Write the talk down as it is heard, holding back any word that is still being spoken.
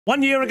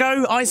1 year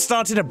ago, I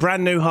started a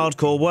brand new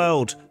hardcore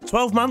world.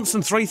 12 months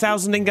and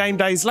 3,000 in-game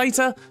days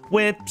later,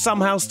 we're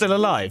somehow still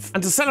alive.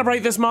 And to celebrate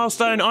this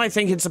milestone, I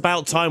think it's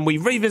about time we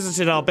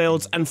revisited our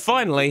builds and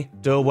finally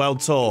do a world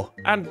tour.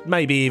 And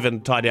maybe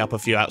even tidy up a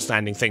few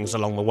outstanding things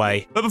along the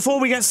way. But before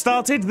we get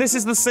started, this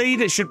is the seed.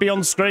 It should be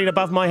on screen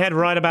above my head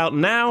right about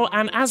now.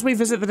 And as we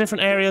visit the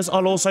different areas,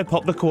 I'll also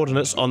pop the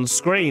coordinates on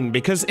screen.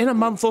 Because in a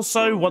month or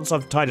so, once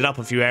I've tidied up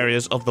a few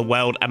areas of the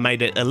world and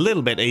made it a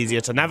little bit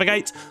easier to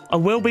navigate, I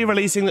will be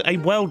releasing a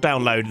world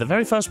download, the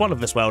very first one of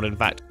this world in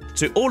fact,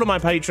 to all of my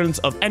patrons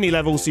of any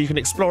level so you can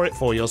explore it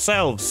for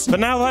yourselves.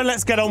 But now though,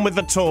 let's get on with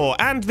the tour.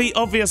 And the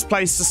obvious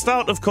place to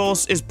start, of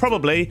course, is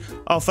probably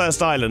our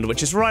first island,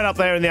 which is right up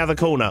there in the other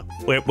corner.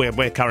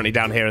 We're currently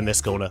down here in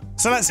this corner.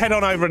 So let's head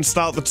on over and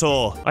start the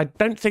tour. I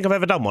don't think I've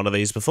ever done one of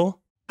these before.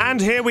 And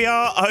here we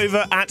are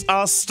over at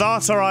our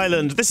starter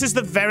island. This is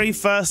the very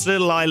first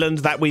little island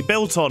that we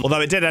built on, although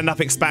it did end up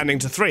expanding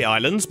to 3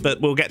 islands, but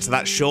we'll get to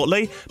that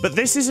shortly. But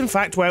this is in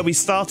fact where we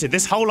started.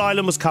 This whole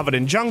island was covered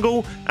in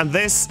jungle, and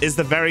this is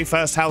the very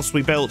first house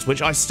we built,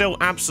 which I still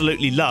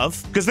absolutely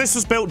love, because this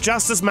was built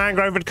just as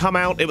Mangrove had come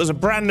out. It was a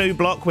brand new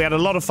block. We had a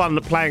lot of fun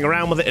playing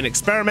around with it and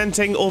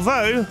experimenting,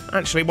 although,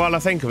 actually, while I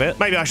think of it,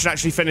 maybe I should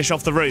actually finish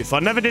off the roof. I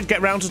never did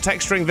get round to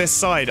texturing this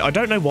side. I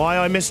don't know why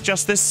I missed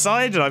just this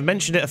side, and I've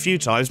mentioned it a few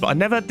times, but I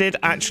never did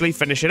actually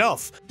finish it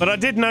off. But I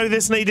did know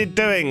this needed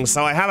doing,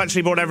 so I have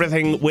actually brought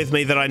everything with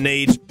me that I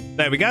need.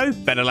 There we go.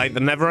 Better late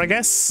than never, I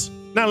guess.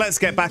 Now let's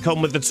get back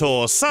on with the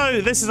tour.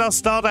 So this is our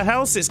starter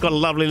house. It's got a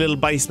lovely little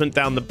basement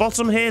down the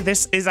bottom here.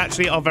 This is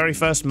actually our very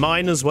first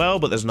mine as well,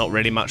 but there's not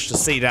really much to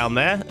see down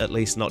there, at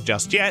least not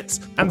just yet.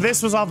 And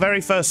this was our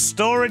very first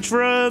storage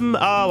room.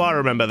 Oh, I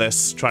remember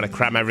this. Trying to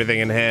cram everything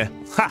in here.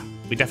 Ha!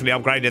 We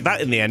definitely upgraded that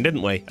in the end,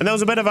 didn't we? And there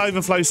was a bit of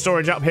overflow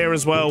storage up here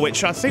as well,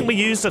 which I think we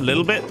used a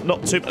little bit.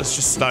 Not too much. It's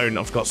just stone.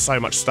 I've got so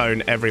much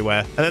stone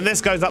everywhere. And then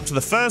this goes up to the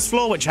first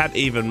floor, which had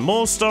even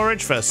more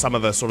storage for some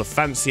of the sort of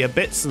fancier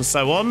bits and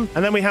so on.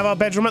 And then we have our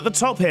bedroom at the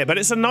top here. But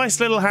it's a nice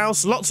little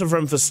house, lots of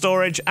room for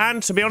storage.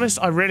 And to be honest,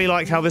 I really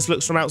like how this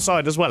looks from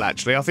outside as well,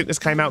 actually. I think this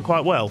came out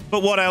quite well.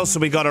 But what else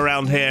have we got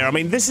around here? I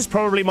mean, this is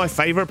probably my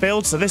favorite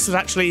build. So this was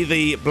actually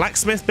the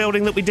blacksmith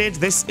building that we did.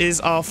 This is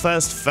our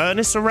first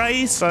furnace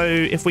array. So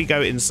if we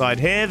go inside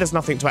here, there's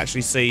nothing to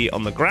actually see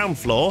on the ground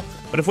floor,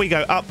 but if we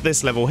go up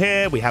this level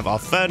here, we have our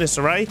furnace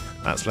array.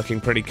 That's looking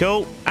pretty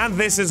cool. And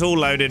this is all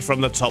loaded from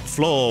the top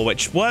floor,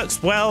 which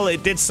works well.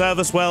 It did serve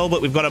us well,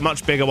 but we've got a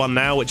much bigger one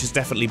now, which is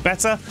definitely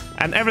better.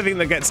 And everything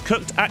that gets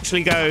cooked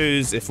actually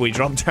goes, if we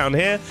drop down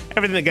here,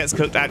 everything that gets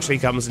cooked actually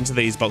comes into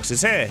these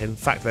boxes here. In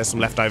fact, there's some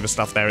leftover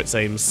stuff there, it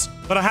seems.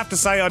 But I have to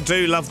say, I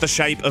do love the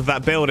shape of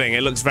that building.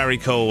 It looks very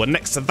cool. And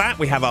next to that,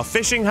 we have our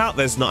fishing hut.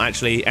 There's not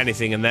actually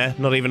anything in there,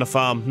 not even a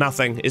farm,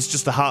 nothing. It's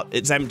just a hut.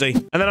 It's empty.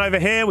 And then over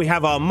here, we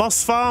have our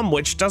moss farm,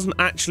 which doesn't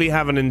actually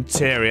have an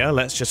interior.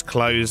 Let's just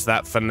close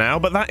that for now.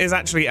 But that is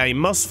actually a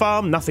moss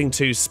farm, nothing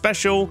too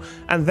special.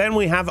 And then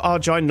we have our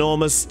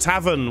ginormous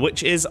tavern,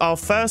 which is our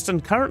first,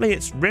 and currently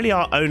it's really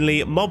our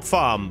only mob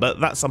farm. But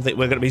that's something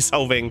we're going to be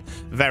solving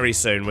very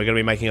soon. We're going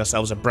to be making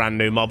ourselves a brand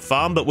new mob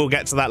farm, but we'll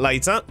get to that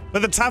later.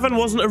 But the tavern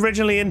wasn't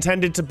originally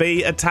intended to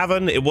be a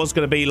tavern. It was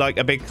going to be like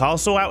a big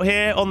castle out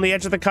here on the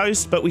edge of the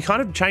coast, but we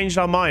kind of changed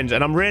our mind,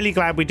 and I'm really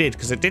glad we did,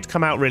 because it did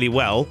come out really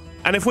well.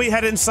 And if we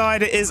head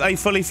inside, it is a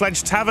fully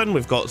fledged tavern.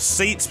 We've got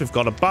seats, we've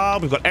got a bar,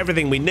 we've got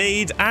everything we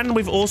need, and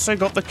we've also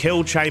got the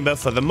kill chamber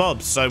for the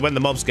mobs. So when the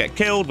mobs get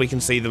killed, we can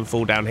see them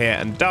fall down here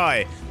and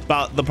die.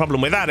 But the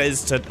problem with that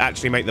is, to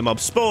actually make the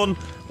mobs spawn,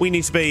 we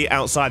need to be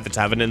outside the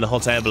tavern in the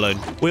hot air balloon.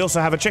 We also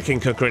have a chicken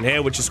cooker in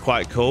here, which is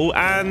quite cool.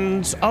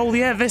 And, oh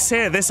yeah,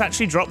 this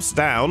actually drops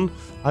down.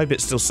 I hope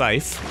it's still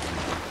safe.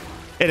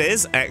 It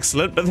is,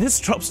 excellent, but this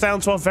drops down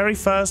to our very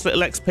first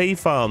little XP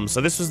farm.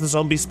 So this was the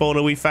zombie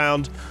spawner we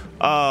found.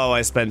 Oh,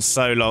 I spent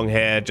so long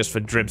here just for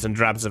dribs and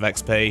drabs of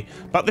XP.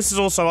 But this is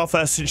also our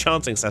first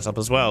enchanting setup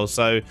as well.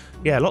 So,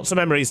 yeah, lots of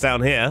memories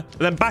down here. And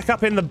then back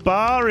up in the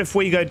bar, if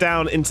we go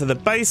down into the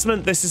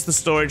basement, this is the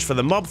storage for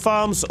the mob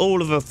farms.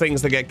 All of the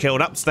things that get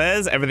killed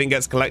upstairs, everything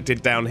gets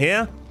collected down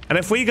here. And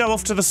if we go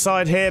off to the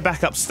side here,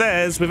 back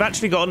upstairs, we've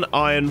actually got an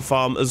iron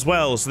farm as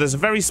well. So there's a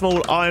very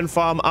small iron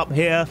farm up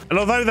here. And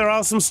although there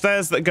are some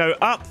stairs that go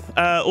up,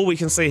 all we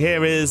can see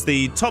here is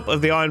the top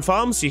of the iron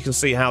farm. So you can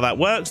see how that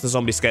works. The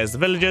zombie scares the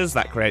villagers,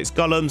 that creates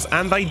golems,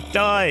 and they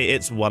die.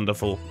 It's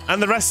wonderful. And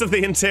the rest of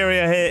the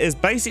interior here is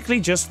basically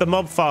just the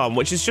mob farm,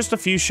 which is just a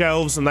few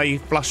shelves, and they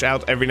flush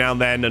out every now and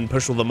then and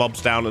push all the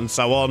mobs down and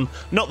so on.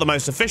 Not the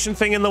most efficient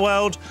thing in the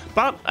world,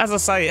 but as I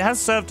say, it has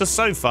served us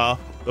so far.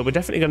 But we're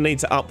definitely going to need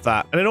to up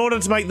that. And in order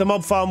to make the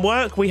mob farm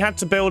work, we had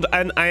to build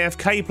an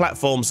AFK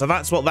platform. So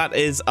that's what that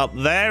is up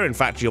there. In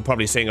fact, you're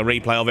probably seeing a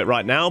replay of it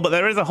right now. But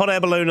there is a hot air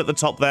balloon at the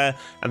top there.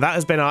 And that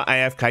has been our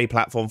AFK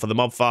platform for the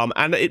mob farm.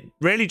 And it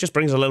really just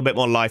brings a little bit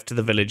more life to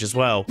the village as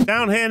well.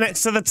 Down here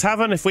next to the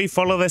tavern, if we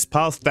follow this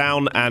path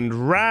down and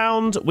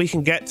round, we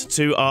can get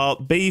to our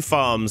bee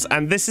farms.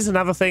 And this is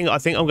another thing. I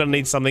think I'm going to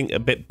need something a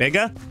bit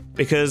bigger,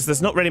 because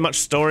there's not really much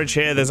storage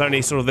here. There's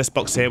only sort of this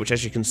box here, which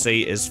as you can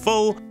see is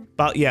full.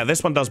 But yeah,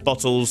 this one does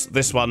bottles,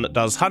 this one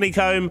does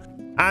honeycomb,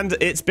 and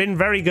it's been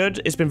very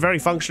good. It's been very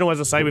functional.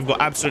 As I say, we've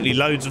got absolutely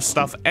loads of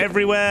stuff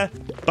everywhere,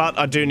 but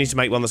I do need to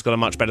make one that's got a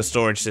much better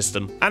storage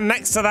system. And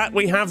next to that,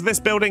 we have this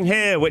building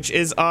here, which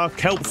is our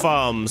kelp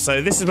farm.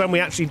 So this is when we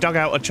actually dug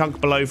out a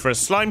chunk below for a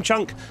slime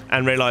chunk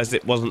and realized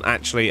it wasn't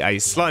actually a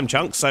slime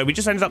chunk. So we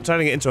just ended up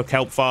turning it into a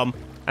kelp farm.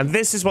 And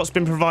this is what's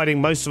been providing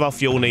most of our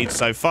fuel needs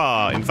so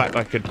far. In fact,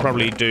 I could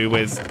probably do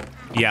with,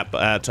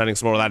 turning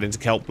some more of that into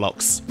kelp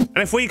blocks. And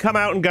if we come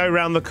out and go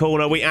around the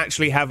corner, we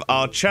actually have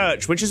our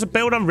church, which is a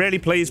build I'm really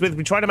pleased with.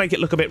 We try to make it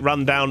look a bit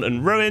run down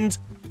and ruined,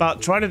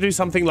 but trying to do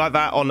something like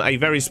that on a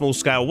very small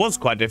scale was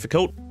quite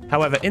difficult.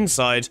 However,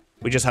 inside,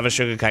 we just have a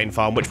sugarcane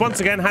farm, which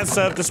once again has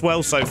served us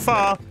well so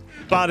far,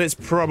 but it's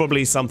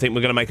probably something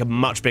we're going to make a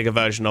much bigger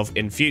version of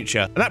in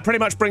future. And that pretty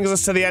much brings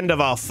us to the end of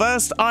our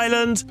first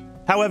island.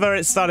 However,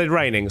 it started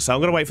raining, so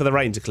I'm going to wait for the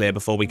rain to clear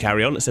before we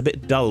carry on. It's a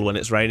bit dull when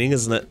it's raining,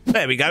 isn't it?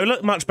 There we go.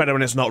 Look much better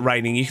when it's not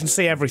raining. You can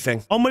see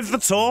everything. On with the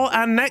tour,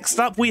 and next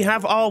up we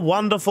have our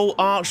wonderful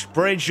arched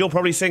bridge. You're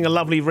probably seeing a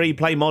lovely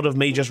replay mod of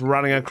me just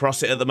running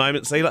across it at the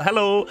moment. So you're like,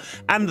 hello.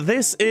 And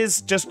this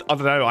is just, I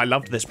don't know, I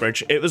loved this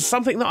bridge. It was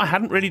something that I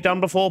hadn't really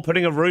done before,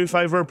 putting a roof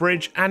over a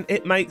bridge, and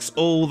it makes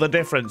all the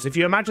difference. If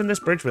you imagine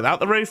this bridge without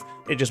the roof,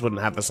 it just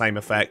wouldn't have the same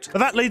effect. But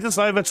that leads us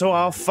over to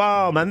our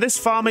farm, and this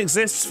farm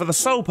exists for the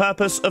sole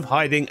purpose of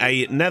hiding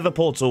a nether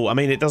portal. I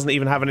mean, it doesn't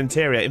even have an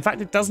interior. In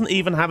fact, it doesn't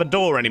even have a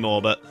door anymore,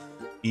 but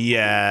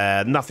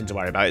yeah, nothing to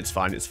worry about. It's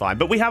fine, it's fine.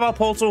 But we have our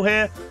portal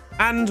here,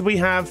 and we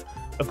have,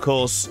 of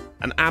course,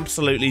 an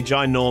absolutely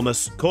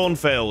ginormous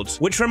cornfield.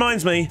 Which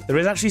reminds me, there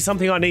is actually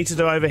something I need to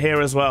do over here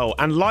as well.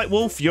 And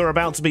Lightwolf, you're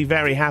about to be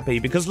very happy,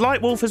 because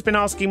Lightwolf has been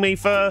asking me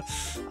for,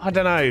 I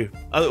don't know,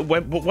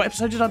 what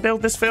episode did I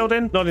build this field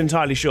in? Not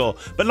entirely sure.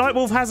 But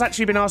Lightwolf has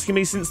actually been asking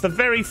me since the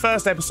very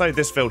first episode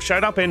this field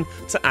showed up in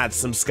to add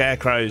some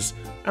scarecrows.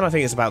 And I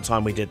think it's about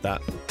time we did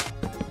that.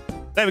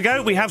 There we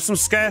go, we have some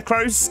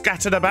scarecrows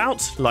scattered about.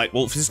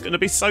 Lightwolf is going to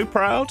be so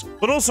proud.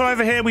 But also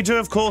over here, we do,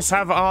 of course,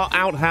 have our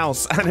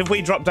outhouse. And if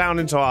we drop down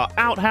into our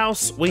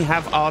outhouse, we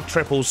have our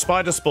triple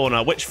spider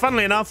spawner, which,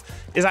 funnily enough,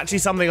 is actually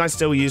something I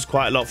still use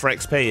quite a lot for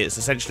XP. It's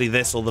essentially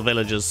this or the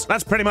villagers.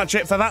 That's pretty much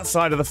it for that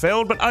side of the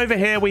field. But over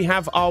here, we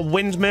have our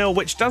windmill,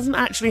 which doesn't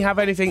actually have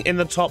anything in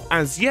the top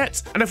as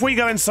yet. And if we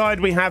go inside,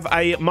 we have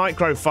a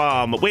micro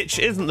farm, which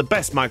isn't the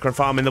best micro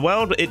farm in the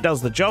world, but it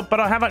does the job. But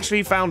I have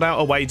actually found out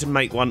a way to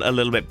make one a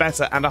little bit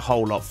better and a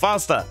whole lot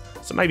faster.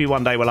 So maybe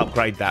one day we'll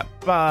upgrade that,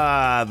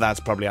 but that's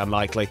probably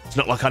unlikely. It's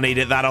not like I need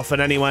it that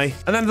often anyway.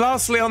 And then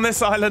lastly on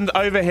this island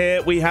over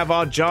here, we have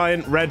our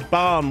giant red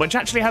barn, which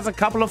actually has a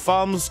couple of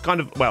farms kind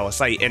of, well, I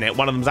say in it.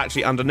 One of them's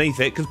actually underneath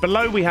it, because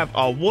below we have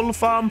our wool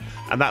farm,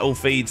 and that all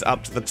feeds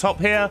up to the top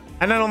here.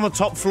 And then on the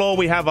top floor,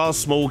 we have our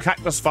small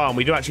cactus farm.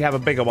 We do actually have a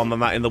bigger one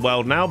than that in the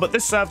world now, but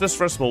this served us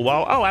for a small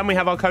while. Oh, and we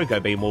have our cocoa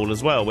bean wall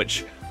as well,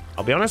 which,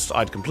 I'll be honest,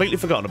 I'd completely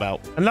forgotten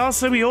about. And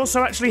lastly, we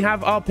also actually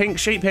have our pink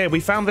sheep here. We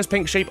found this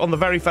pink sheep on the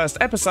very first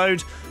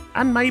episode,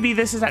 and maybe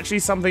this is actually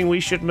something we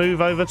should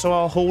move over to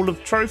our hall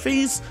of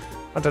trophies.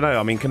 I don't know,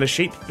 I mean, can a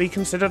sheep be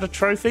considered a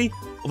trophy?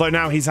 Although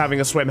now he's having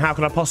a swim, how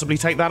can I possibly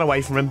take that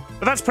away from him?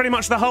 But that's pretty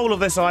much the whole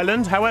of this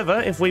island.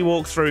 However, if we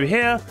walk through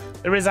here,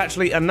 there is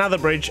actually another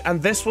bridge,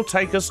 and this will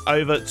take us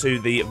over to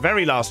the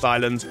very last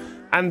island.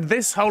 And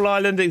this whole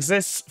island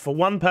exists for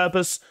one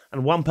purpose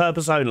and one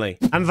purpose only.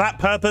 And that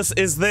purpose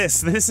is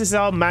this. This is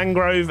our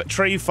mangrove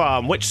tree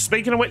farm, which,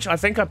 speaking of which, I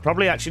think I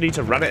probably actually need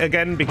to run it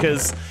again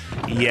because,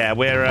 yeah,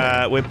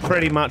 we're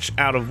pretty much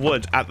out of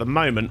wood at the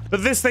moment.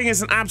 But this thing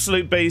is an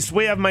absolute beast.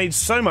 We have made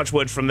so much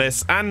wood from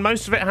this, and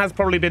most of it has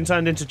probably been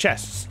turned into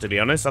chests, to be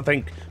honest. I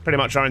think pretty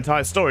much our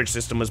entire storage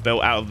system was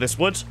built out of this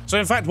wood. So,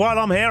 in fact, while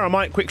I'm here, I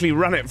might quickly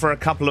run it for a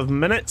couple of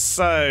minutes.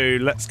 So,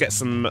 let's get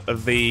some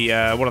of the,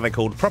 what are they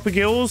called?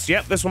 Propagules.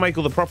 Yep, this will make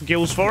all the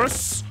propagules for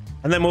us.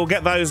 And then we'll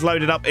get those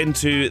loaded up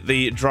into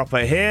the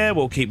dropper here.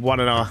 We'll keep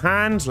one in our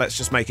hand. Let's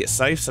just make it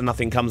safe so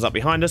nothing comes up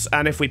behind us.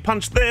 And if we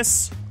punch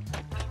this,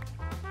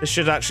 this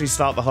should actually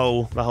start the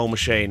whole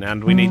machine.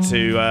 And we need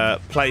to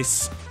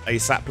place a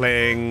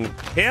sapling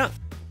here.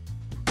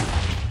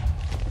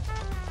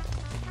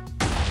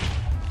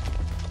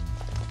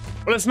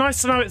 Well, it's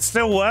nice to know it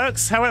still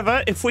works.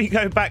 However, if we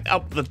go back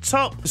up the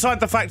top, beside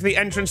the fact the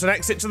entrance and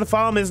exit to the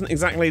farm isn't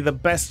exactly the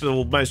best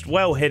or most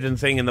well-hidden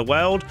thing in the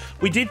world,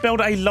 we did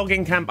build a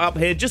logging camp up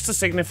here just to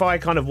signify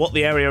kind of what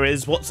the area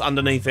is, what's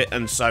underneath it,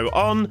 and so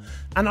on.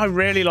 And I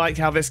really like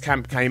how this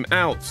camp came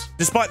out,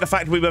 despite the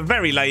fact we were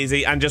very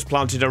lazy and just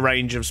planted a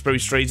range of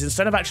spruce trees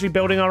instead of actually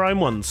building our own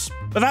ones.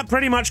 But that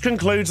pretty much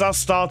concludes our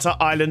starter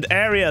island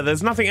area.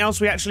 There's nothing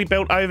else we actually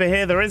built over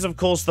here. There is, of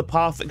course, the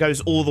path that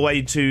goes all the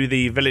way to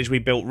the village we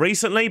built recently.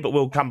 recently, but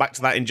we'll come back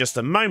to that in just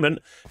a moment,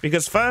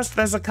 because first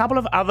there's a couple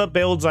of other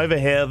builds over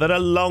here that are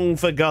long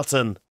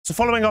forgotten. So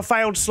following our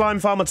failed slime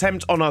farm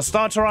attempt on our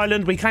starter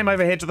island, we came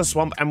over here to the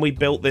swamp and we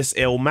built this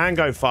ill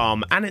mango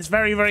farm. And it's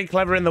very, very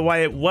clever in the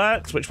way it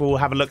works, which we'll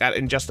have a look at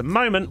in just a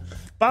moment.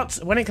 But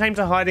when it came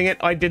to hiding it,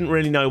 I didn't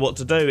really know what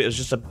to do. It was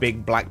just a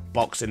big black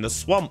box in the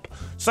swamp.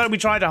 So we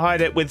tried to hide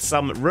it with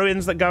some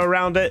ruins that go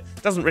around it.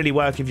 Doesn't really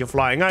work if you're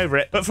flying over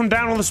it, but from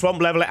down on the swamp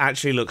level, it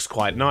actually looks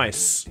quite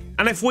nice.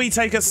 And if we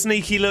take a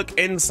sneaky look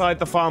inside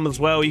the farm as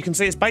well, you can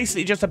see it's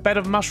basically just a bed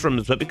of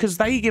mushrooms, but because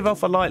they give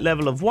off a light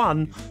level of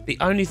 1, the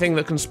only thing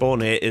that can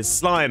spawn here is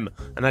slime.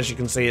 And as you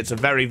can see, it's a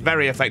very,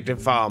 very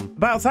effective farm.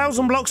 About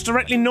 1,000 blocks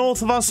directly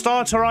north of our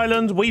starter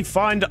island, we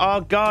find our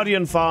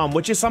Guardian farm,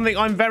 which is something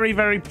I'm very,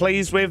 very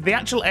pleased with. The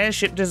actual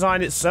airship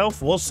design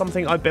itself was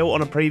something I built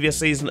on a previous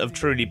season of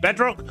Truly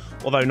Bedrock,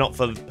 although not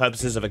for the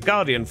purposes of a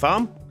Guardian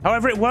farm.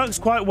 However, it works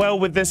quite well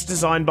with this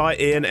design by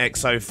Ian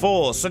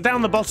X04. So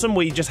down the bottom,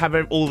 we just have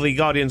all the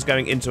Guardians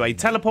going into a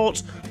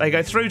teleport. They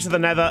go through to the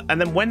nether, and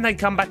then when they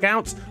come back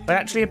out, they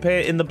actually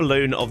appear in the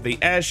balloon of the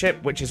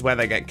airship, which is where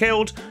they get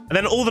killed. And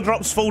then all the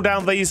drops fall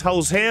down these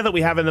holes here that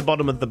we have in the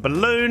bottom of the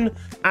balloon.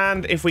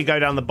 And if we go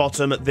down the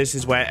bottom, this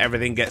is where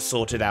everything gets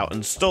sorted out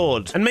and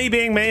stored. And me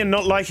being me and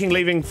not liking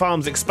leaving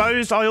farms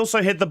exposed, I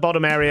also hid the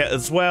bottom area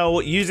as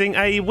well, using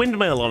a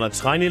windmill on a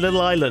tiny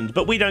little island.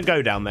 But we don't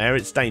go down there,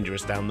 it's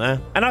dangerous down there.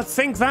 And I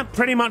think that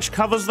pretty much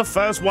covers the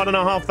first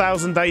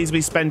 1,500 days we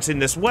spent in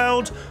this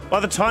world. By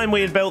the time we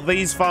had built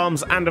these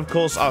farms and of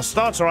course our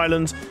starter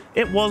island,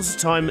 it was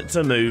time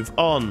to move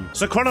on.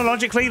 So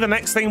chronologically, the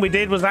next thing we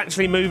did was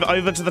actually move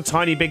over to the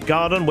tiny big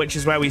garden, which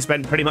is where we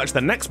spent pretty much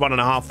the next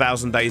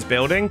 1,500 days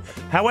building.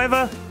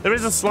 However, there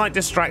is a slight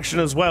distraction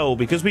as well,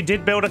 because we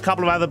did build a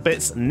couple of other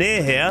bits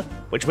near here,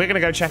 which we're going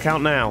to go check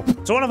out now.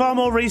 So one of our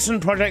more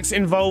recent projects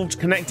involved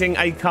connecting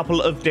a couple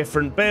of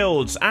different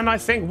builds, and I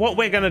think what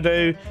we're going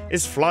to do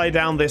is fly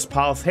down this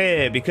path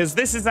here, because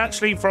this is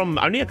actually from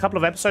only a couple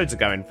of episodes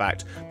ago, in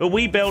fact, but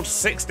we built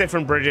 6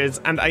 different bridges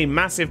and a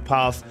massive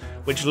path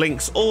which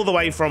links all the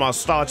way from our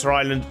starter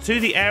island to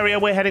the area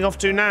we're heading off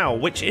to now,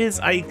 which is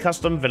a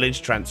custom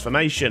village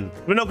transformation.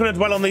 We're not going to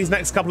dwell on these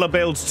next couple of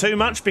builds too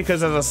much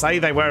because, as I say,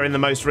 they were in the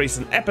most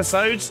recent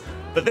episodes,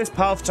 but this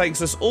path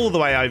takes us all the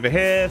way over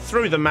here,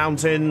 through the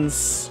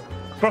mountains,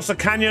 across a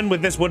canyon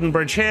with this wooden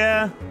bridge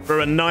here,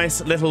 through a nice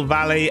little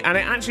valley, and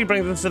it actually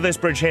brings us to this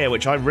bridge here,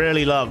 which I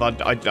really love.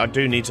 I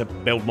do need to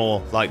build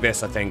more like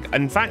this, I think.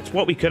 In fact,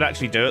 what we could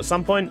actually do at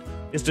some point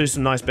is do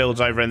some nice builds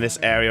over in this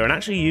area and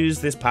actually use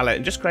this palette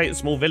and just create a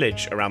small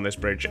village around this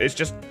bridge. It's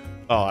just,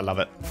 oh, I love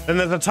it. Then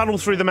there's a tunnel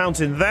through the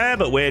mountain there,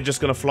 but we're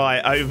just going to fly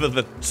over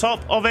the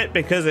top of it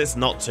because it's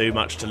not too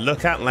much to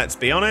look at, let's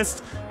be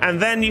honest. And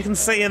then you can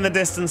see in the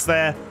distance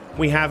there,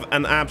 we have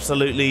an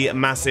absolutely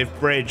massive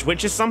bridge,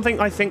 which is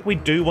something I think we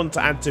do want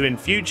to add to in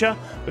future.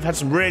 We've had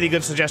some really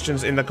good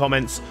suggestions in the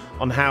comments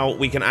on how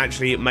we can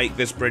actually make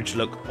this bridge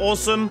look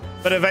awesome.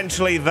 But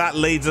eventually that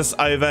leads us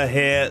over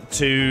here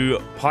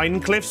to Pine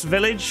Cliffs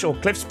Village, or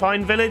Cliffs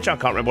Pine Village. I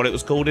can't remember what it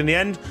was called in the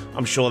end.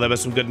 I'm sure there were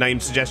some good name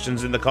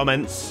suggestions in the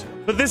comments.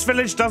 But this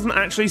village doesn't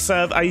actually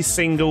serve a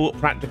single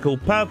practical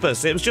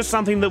purpose. It was just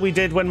something that we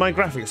did when my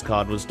graphics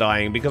card was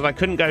dying, because I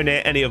couldn't go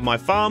near any of my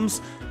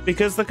farms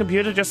because the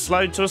computer just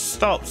slowed to a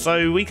stop.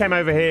 So we came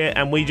over here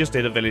and we just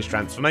did a village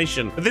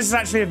transformation. But this is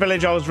actually a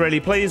village I was really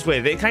pleased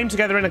with. It came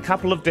together in a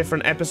couple of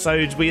different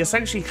episodes. We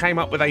essentially came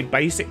up with a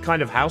basic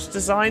kind of house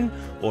design,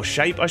 or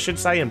shape I should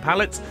say, and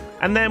palettes,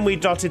 and then we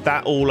dotted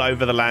that all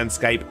over the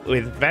landscape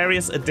with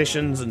various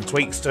additions and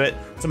tweaks to it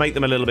to make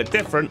them a little bit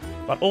different.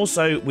 But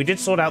also we did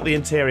sort out the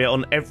interior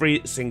on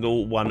every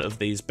single one of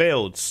these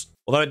builds.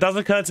 Although it does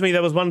occur to me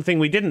there was one thing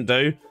we didn't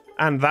do,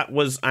 and that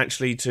was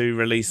actually to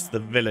release the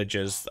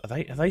villagers.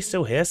 Are they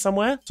still here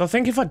somewhere? So I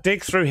think if I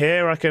dig through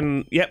here, I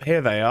can... Yep, here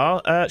they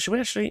are.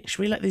 Should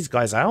we let these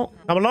guys out?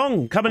 Come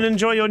along, come and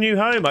enjoy your new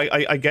home.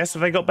 I guess,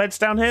 have they got beds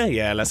down here?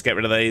 Yeah, let's get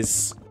rid of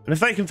these. And if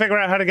they can figure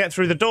out how to get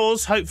through the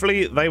doors,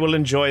 hopefully they will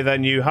enjoy their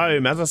new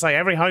home. As I say,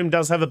 every home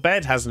does have a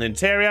bed, has an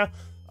interior.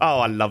 Oh,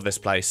 I love this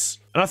place.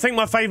 And I think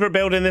my favourite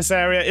build in this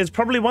area is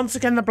probably once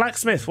again the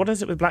blacksmith. What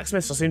is it with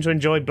blacksmiths? I seem to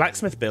enjoy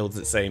blacksmith builds,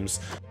 it seems.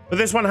 But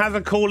this one has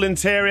a cool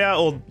interior,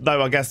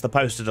 although I guess the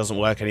poster doesn't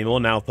work anymore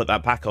now I've put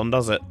that back on,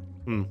 does it?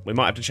 We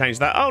might have to change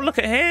that. Oh, look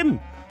at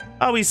him!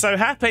 Oh, he's so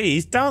happy.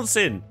 He's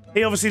dancing.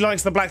 He obviously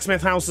likes the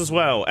blacksmith house as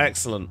well.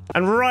 Excellent.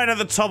 And right at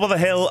the top of the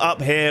hill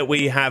up here,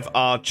 we have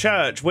our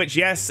church, which,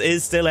 yes,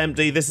 is still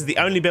empty. This is the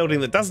only building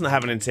that doesn't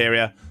have an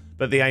interior.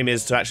 But the aim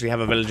is to actually have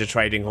a villager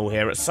trading hall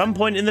here at some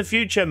point in the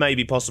future,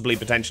 maybe, possibly,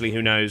 potentially,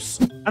 who knows.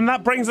 And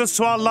that brings us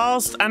to our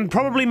last and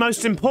probably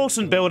most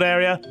important build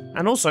area,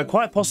 and also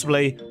quite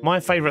possibly my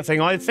favourite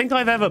thing I think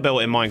I've ever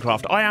built in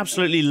Minecraft. I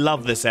absolutely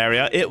love this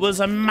area. It was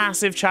a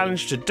massive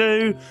challenge to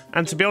do,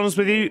 and to be honest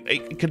with you,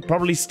 it could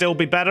probably still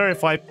be better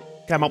if I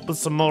come up with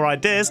some more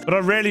ideas, but I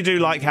really do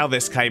like how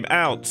this came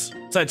out.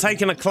 So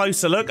taking a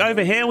closer look,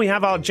 over here we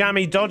have our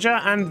jammy dodger,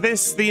 and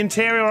the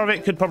interior of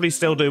it could probably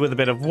still do with a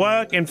bit of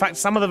work. In fact,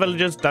 some of the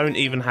villagers don't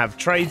even have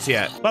trades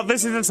yet. But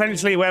this is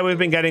essentially where we've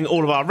been getting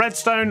all of our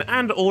redstone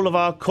and all of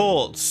our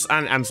quartz,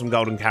 and some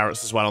golden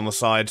carrots as well on the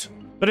side.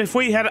 But if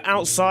we head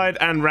outside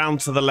and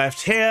round to the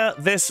left here,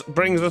 this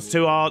brings us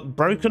to our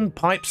broken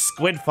pipe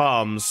squid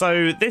farm.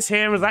 So this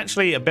here is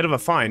actually a bit of a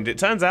find. It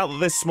turns out that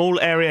this small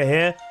area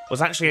here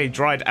was actually a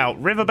dried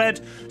out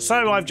riverbed,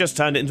 so I've just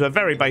turned it into a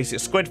very basic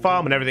squid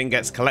farm, and everything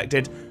gets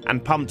collected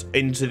and pumped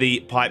into the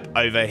pipe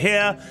over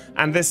here,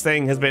 and this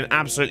thing has been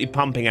absolutely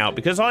pumping out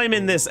because I'm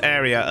in this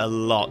area a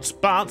lot.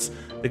 But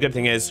the good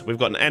thing is we've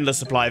got an endless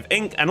supply of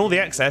ink, and all the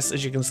excess,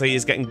 as you can see,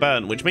 is getting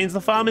burnt, which means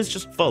the farm is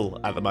just full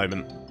at the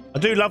moment. I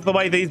do love the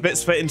way these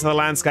bits fit into the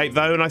landscape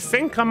though, and I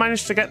think I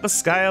managed to get the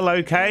scale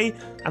okay.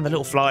 And the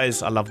little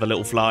flies, I love the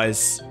little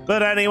flies.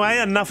 But anyway,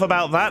 enough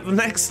about that.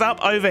 Next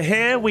up over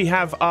here, we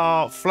have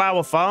our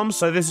flower farm.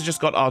 So this has just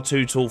got our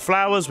 2 tall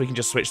flowers. We can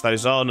just switch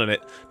those on and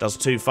it does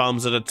 2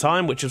 farms at a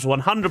time, which is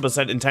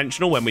 100%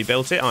 intentional when we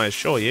built it, I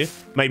assure you.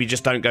 Maybe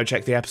just don't go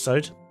check the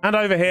episode. And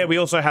over here, we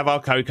also have our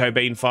cocoa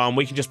bean farm.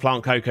 We can just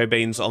plant cocoa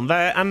beans on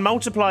there and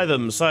multiply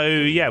them. So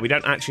yeah, we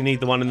don't actually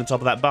need the one in the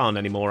top of that barn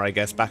anymore, I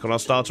guess, back on our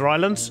starter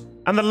island.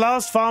 And the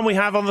last farm we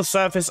have on the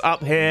surface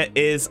up here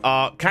is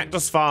our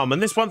cactus farm.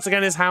 And this once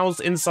again is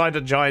housed inside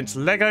a giant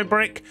Lego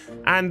brick.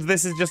 And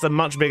this is just a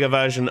much bigger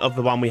version of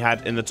the one we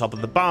had in the top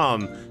of the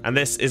barn. And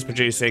this is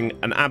producing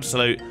an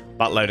absolute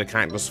buttload of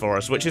cactus for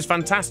us, which is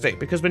fantastic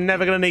because we're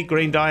never going to need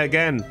green dye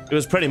again. It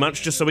was pretty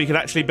much just so we could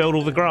actually build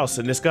all the grass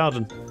in this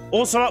garden.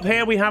 Also up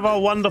here we have our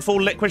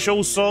wonderful licorice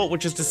all sort,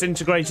 which has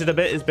disintegrated a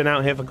bit. It's been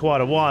out here for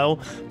quite a while,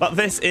 but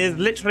this is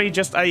literally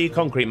just a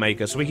concrete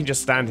maker, so we can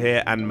just stand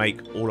here and make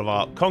all of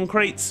our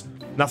concretes.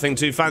 Nothing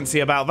too fancy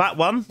about that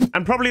one.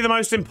 And probably the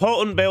most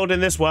important build in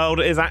this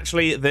world is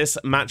actually this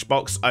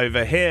matchbox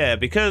over here,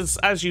 because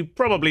as you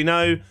probably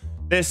know,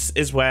 this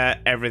is where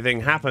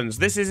everything happens.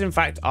 This is in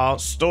fact our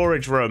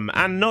storage room,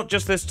 and not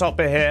just this top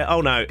bit here.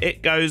 Oh no,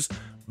 it goes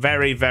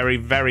very, very,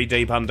 very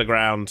deep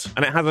underground.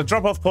 And it has a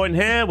drop-off point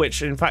here,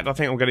 which in fact I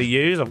think I'm going to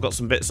use. I've got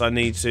some bits I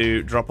need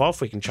to drop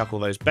off. We can chuck all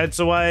those beds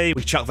away.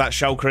 We can chuck that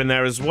shulker in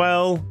there as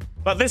well.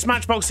 But this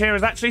matchbox here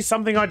is actually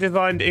something I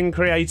designed in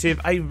Creative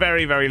a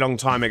very, very long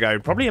time ago.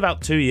 Probably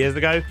about 2 years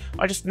ago.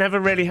 I just never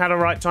really had a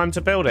right time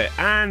to build it.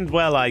 And,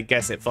 well, I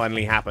guess it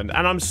finally happened.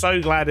 And I'm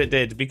so glad it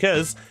did,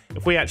 because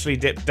if we actually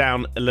dip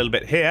down a little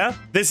bit here,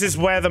 this is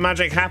where the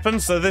magic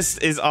happens. So this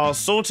is our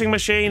sorting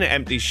machine. It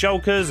empties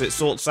shulkers. It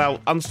sorts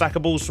out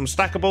unstackables from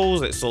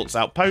stackables. It sorts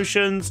out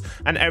potions.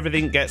 And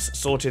everything gets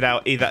sorted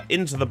out either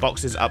into the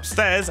boxes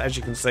upstairs. As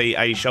you can see,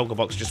 a shulker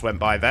box just went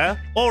by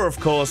there. Or, of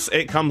course,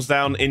 it comes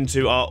down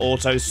into our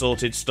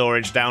auto-sorted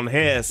storage down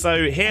here.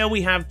 So here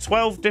we have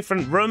 12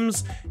 different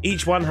rooms.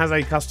 Each one has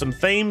a custom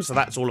theme, so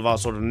that's all of our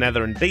sort of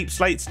nether and deep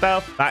slate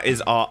stuff. That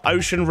is our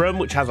ocean room,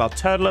 which has our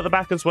turtle at the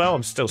back as well.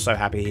 I'm still so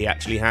happy he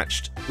actually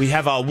hatched. We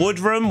have our wood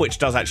room, which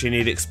does actually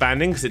need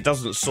expanding because it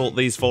doesn't sort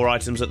these 4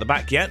 items at the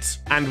back yet.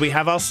 And we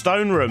have our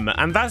stone room,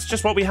 and that's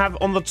just what we have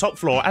on the top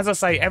floor. As I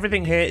say,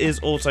 everything here is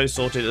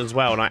auto-sorted as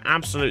well, and I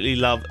absolutely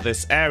love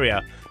this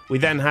area. We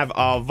then have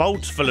our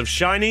vault full of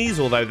shinies,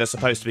 although there's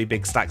supposed to be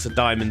big stacks of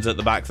diamonds at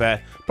the back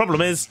there.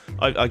 Problem is,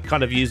 I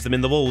kind of used them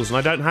in the walls and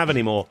I don't have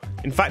any more.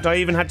 In fact, I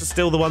even had to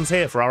steal the ones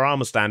here for our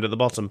armor stand at the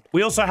bottom.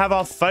 We also have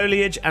our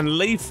foliage and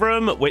leaf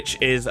room,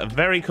 which is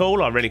very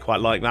cool. I really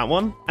quite like that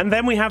one. And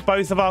then we have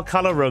both of our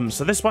color rooms.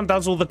 So this one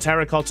does all the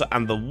terracotta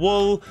and the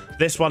wool.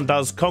 This one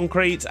does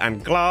concrete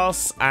and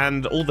glass,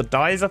 and all the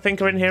dyes I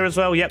think are in here as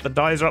well. Yep, the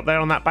dyes are up there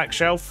on that back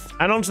shelf.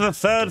 And onto the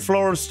third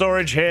floor of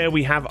storage here,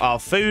 we have our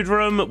food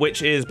room,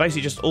 which is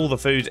basically just all the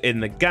food in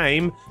the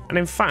game. And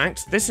in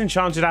fact, this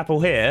enchanted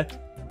apple here,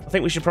 I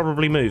think we should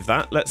probably move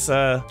that. Let's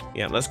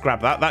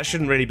grab that. That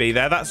shouldn't really be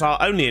there. That's our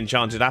only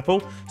enchanted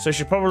apple, so it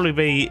should probably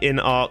be in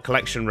our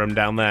collection room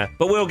down there.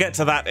 But we'll get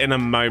to that in a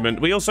moment.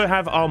 We also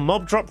have our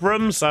mob drop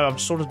room, so I've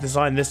sort of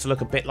designed this to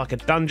look a bit like a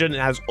dungeon. It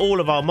has all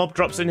of our mob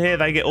drops in here.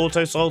 They get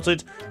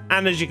auto-salted,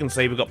 and as you can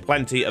see, we've got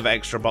plenty of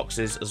extra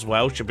boxes as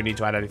well, should we need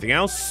to add anything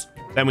else.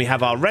 Then we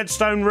have our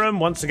redstone room.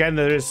 Once again,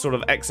 there is sort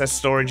of excess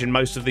storage in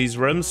most of these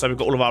rooms, so we've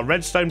got all of our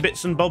redstone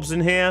bits and bobs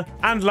in here.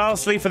 And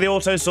lastly, for the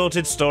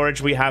auto-sorted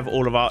storage, we have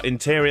all of our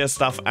interior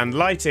stuff and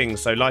lighting.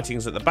 So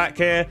lighting's at the back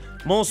here,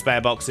 more spare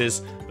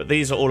boxes, but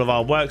these are all of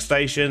our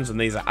workstations, and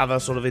these are other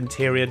sort of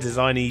interior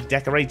designy,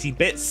 decoratey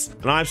bits.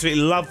 And I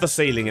absolutely love the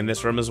ceiling in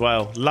this room as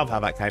well. Love how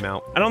that came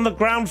out. And on the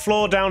ground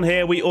floor down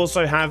here, we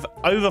also have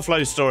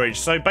overflow storage.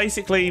 So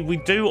basically, we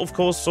do, of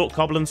course, sort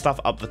cobble and stuff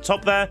up the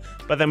top there,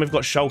 but then we've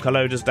got shulker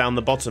loaders down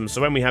the bottom. So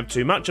when we have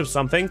too much of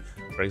something,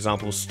 for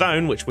example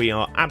stone, which we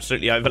are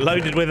absolutely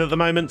overloaded with at the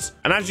moment,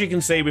 and as you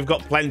can see, we've got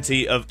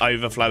plenty of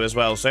overflow as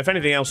well. So if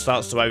anything else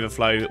starts to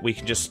overflow, we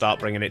can just start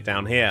bringing it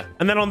down here.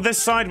 And then on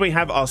this side, we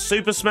have our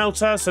super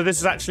smelter. So this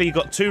has actually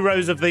got 2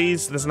 rows of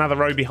these. There's another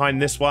row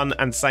behind this one,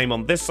 and same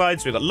on this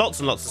side. So we've got lots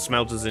and lots of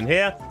smelters in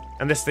here.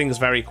 and this thing's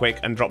very quick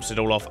and drops it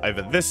all off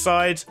over this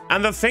side.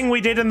 And the thing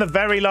we did in the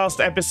very last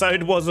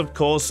episode was, of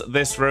course,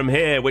 this room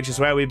here, which is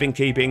where we've been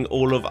keeping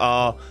all of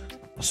our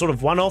sort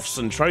of one-offs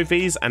and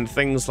trophies and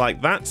things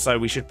like that, so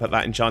we should put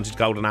that enchanted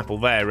golden apple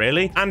there,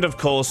 really. And of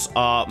course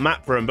our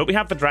map room, but we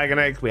have the dragon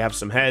egg, we have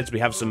some heads, we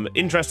have some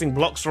interesting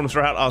blocks from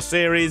throughout our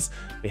series,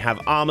 we have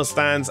armor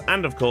stands,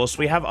 and of course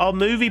we have our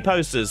movie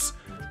posters.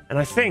 And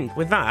I think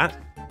with that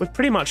we've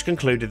pretty much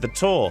concluded the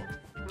tour.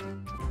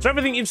 So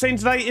everything you've seen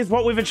today is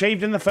what we've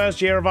achieved in the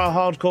first year of our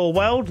hardcore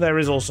world. There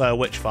is also a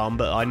witch farm,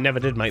 but I never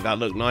did make that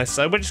look nice,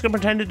 so we're just going to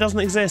pretend it doesn't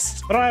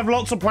exist. But I have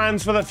lots of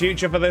plans for the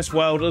future for this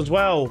world as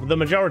well. The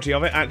majority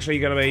of it actually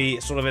going to be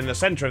sort of in the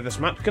centre of this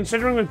map,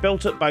 considering we've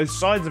built up both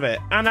sides of it.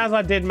 And as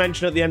I did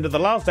mention at the end of the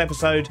last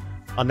episode,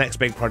 our next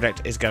big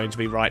project is going to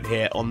be right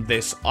here on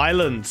this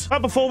island.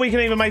 But before we can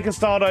even make a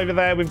start over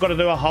there, we've got to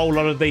do a whole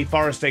lot of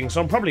deforesting,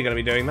 so I'm probably going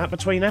to be doing that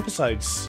between episodes.